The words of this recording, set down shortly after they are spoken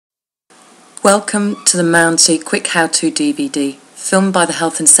Welcome to the Mounty Quick How-To DVD, filmed by the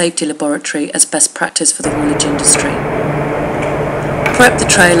Health and Safety Laboratory as best practice for the haulage industry. Prep the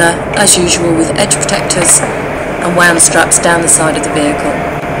trailer, as usual, with edge protectors and wound straps down the side of the vehicle.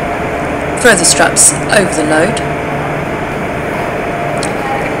 Throw the straps over the load.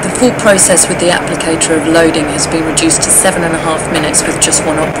 The full process with the applicator of loading has been reduced to 7.5 minutes with just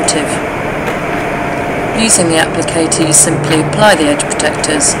one operative. Using the applicator, you simply apply the edge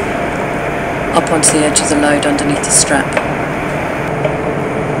protectors up onto the edge of the load underneath the strap.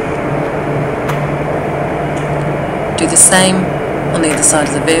 Do the same on the other side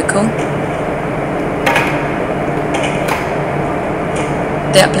of the vehicle.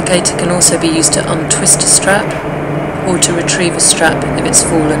 The applicator can also be used to untwist a strap or to retrieve a strap if it's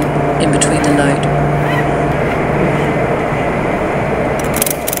fallen in between the load.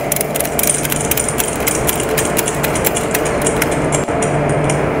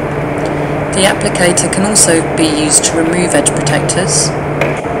 The applicator can also be used to remove edge protectors,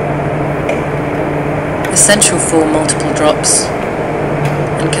 essential for multiple drops,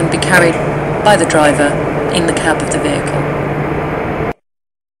 and can be carried by the driver in the cab of the vehicle.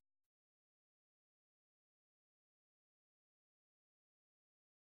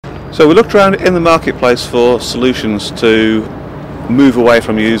 So we looked around in the marketplace for solutions to move away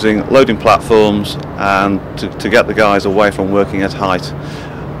from using loading platforms and to get the guys away from working at height.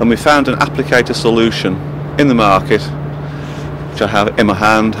 And we found an applicator solution in the market, which I have in my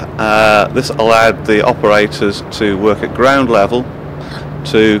hand. This allowed the operators to work at ground level,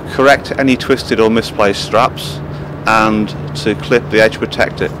 to correct any twisted or misplaced straps, and to clip the edge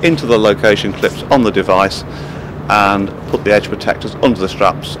protector into the location clips on the device and put the edge protectors under the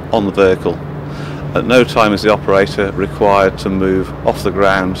straps on the vehicle. At no time is the operator required to move off the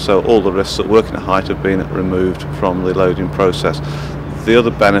ground, so all the risks at working at height have been removed from the loading process. The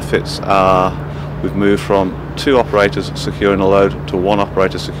other benefits are we've moved from 2 operators securing the load to 1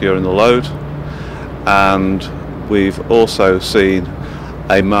 operator securing the load, and we've also seen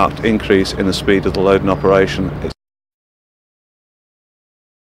a marked increase in the speed of the loading operation.